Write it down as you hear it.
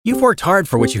You've worked hard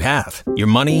for what you have. Your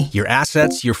money, your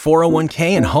assets, your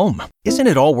 401k, and home. Isn't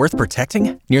it all worth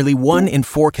protecting? Nearly 1 in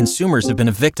 4 consumers have been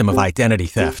a victim of identity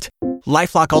theft.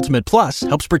 LifeLock Ultimate Plus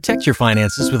helps protect your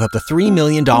finances with up to $3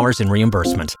 million in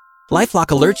reimbursement. LifeLock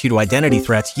alerts you to identity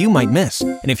threats you might miss.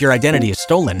 And if your identity is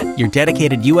stolen, your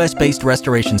dedicated U.S.-based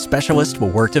restoration specialist will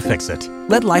work to fix it.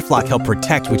 Let LifeLock help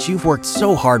protect what you've worked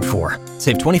so hard for.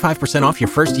 Save 25% off your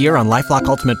first year on LifeLock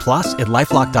Ultimate Plus at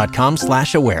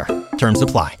LifeLock.com/aware. Terms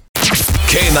apply.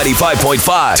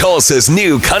 K95.5, Tulsa's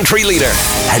new country leader.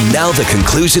 And now the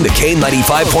conclusion to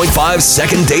K95.5's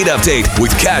second date update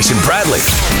with Cash and Bradley.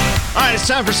 All right, it's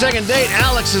time for second date.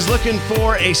 Alex is looking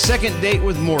for a second date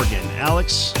with Morgan.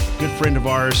 Alex, good friend of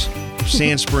ours,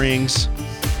 Sand Springs.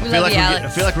 I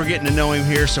feel like we're getting to know him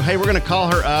here. So, hey, we're going to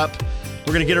call her up.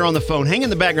 We're going to get her on the phone. Hang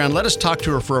in the background. Let us talk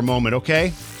to her for a moment,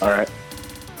 okay? All right.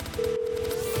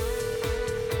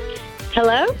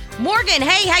 Hello? Morgan,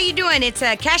 hey, how you doing? It's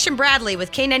Cash and Bradley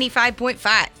with K95.5.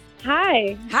 Hi.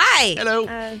 Hi. Hello.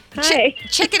 Hi.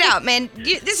 Check it out, man.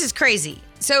 This is crazy.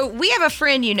 So we have a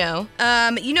friend, you know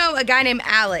a guy named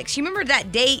Alex. You remember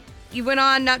that date you went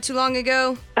on not too long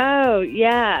ago? Oh,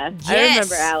 yeah. Yes. I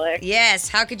remember Alex. Yes.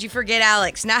 How could you forget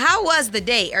Alex? Now, how was the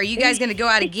date? Are you guys going to go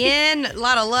out again? A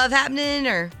lot of love happening,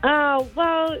 or? Oh,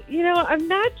 well, I'm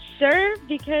not sure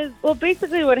because,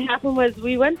 basically what happened was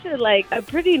we went to, a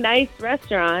pretty nice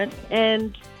restaurant,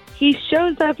 and he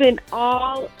shows up in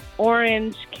all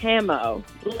orange camo,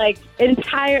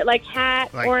 entire,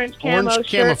 hat, orange camo, orange shirt,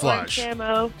 camouflage. orange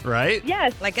camo. Right?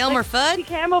 Yes. Like Elmer Fudd?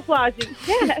 Camouflaging,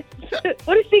 yes.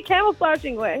 What is he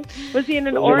camouflaging with? Was he in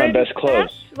an Those are my orange best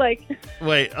clothes.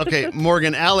 Wait, okay,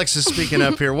 Morgan, Alex is speaking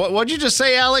up here. What'd you just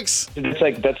say, Alex?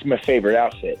 That's my favorite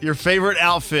outfit. Your favorite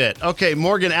outfit. Okay,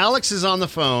 Morgan, Alex is on the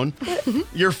phone.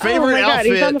 Your favorite my God,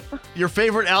 he's on outfit. Your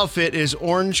favorite outfit is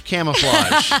orange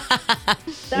camouflage.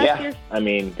 That's your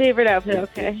favorite outfit,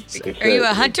 okay. Are you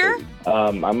a hunter?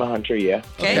 I'm a hunter, yeah.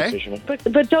 Okay. I'm a fisherman.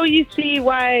 But don't you see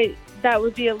why that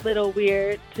would be a little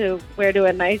weird to wear to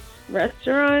a nice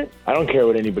restaurant? I don't care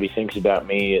what anybody thinks about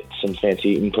me at some fancy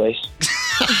eating place.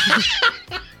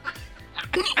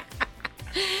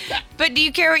 But do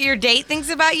you care what your date thinks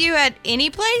about you at any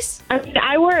place?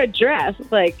 I wore a dress,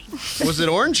 Was it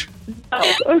orange?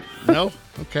 Oh. No?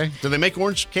 Okay. Do they make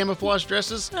orange camouflage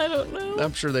dresses? I don't know.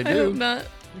 I'm sure they do. I hope not.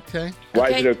 Okay. Why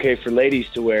is it okay for ladies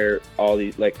to wear all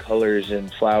these colors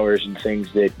and flowers and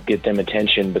things that get them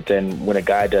attention, but then when a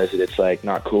guy does it, it's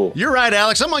not cool? You're right,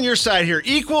 Alex. I'm on your side here.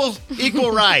 Equal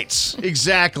rights.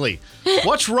 Exactly.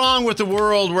 What's wrong with the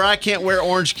world where I can't wear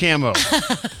orange camo?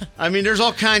 There's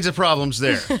all kinds of problems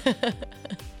there.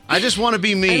 I just want to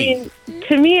be me.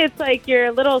 To me, it's you're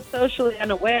a little socially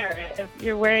unaware if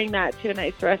you're wearing that to a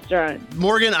nice restaurant.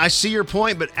 Morgan, I see your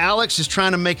point, but Alex is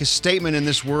trying to make a statement in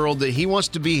this world that he wants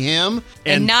to be him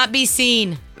and not be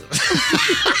seen.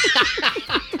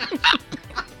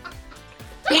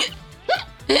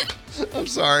 I'm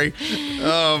sorry.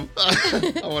 I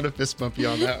want to fist bump you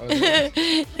on that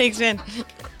one. Thanks, man.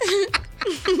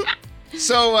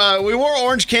 So we wore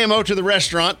orange camo to the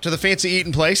restaurant, to the fancy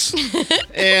eating place,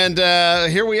 and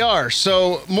here we are.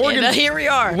 So Morgan, here we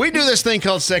are. We do this thing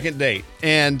called second date,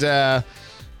 and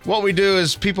what we do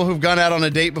is people who've gone out on a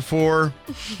date before,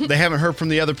 they haven't heard from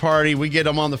the other party, we get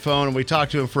them on the phone and we talk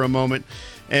to them for a moment,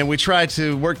 and we try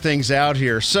to work things out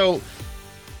here. So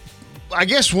I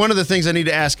guess one of the things I need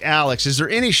to ask Alex, is there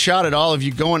any shot at all of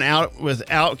you going out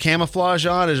without camouflage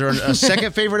on? Is there a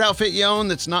second favorite outfit you own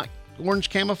that's not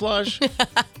orange camouflage?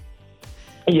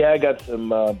 Yeah, I got some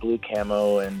blue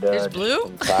camo and There's blue?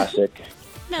 some classic.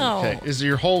 No. Okay. Is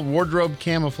your whole wardrobe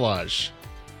camouflage?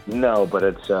 No, but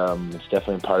it's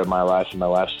definitely part of my life and my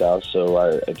lifestyle, so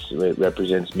it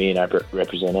represents me and I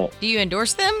represent it. Do you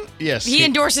endorse them? Yes. He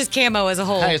endorses camo as a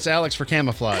whole. Hey, it's Alex for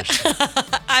camouflage.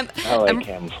 I like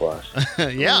camouflage.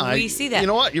 Yeah. We see that. You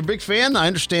know what? You're a big fan. I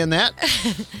understand that.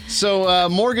 So,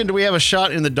 Morgan, do we have a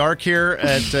shot in the dark here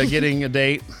at getting a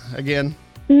date again?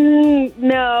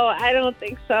 No, I don't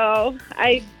think so.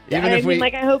 I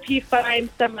hope he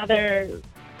finds some other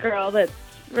girl that's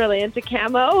really into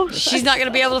camo. She's not going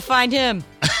to be able to find him.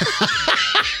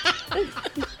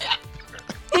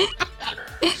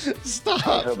 Stop.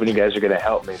 I'm hoping you guys are going to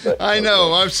help me. But I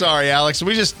know. I'm sorry, Alex.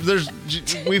 We've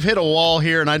hit a wall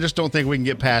here, and I just don't think we can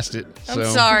get past it. I'm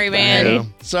sorry,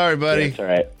 man. Sorry, buddy. Yeah, it's all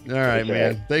right. All right,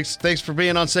 man. Right. Thanks for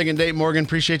being on Second Date, Morgan.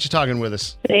 Appreciate you talking with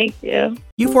us. Thank you.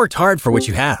 You've worked hard for what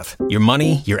you have. Your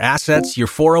money, your assets, your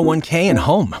 401k, and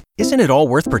home. Isn't it all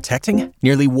worth protecting?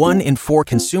 Nearly 1 in 4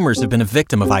 consumers have been a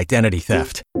victim of identity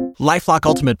theft. LifeLock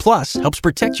Ultimate Plus helps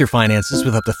protect your finances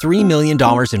with up to $3 million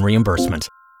in reimbursement.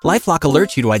 LifeLock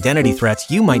alerts you to identity threats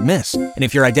you might miss. And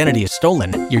if your identity is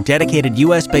stolen, your dedicated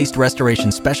U.S.-based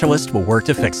restoration specialist will work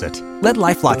to fix it. Let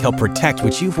LifeLock help protect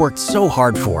what you've worked so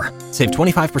hard for. Save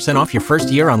 25% off your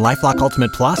first year on LifeLock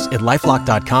Ultimate Plus at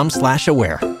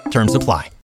LifeLock.com/aware. Terms apply.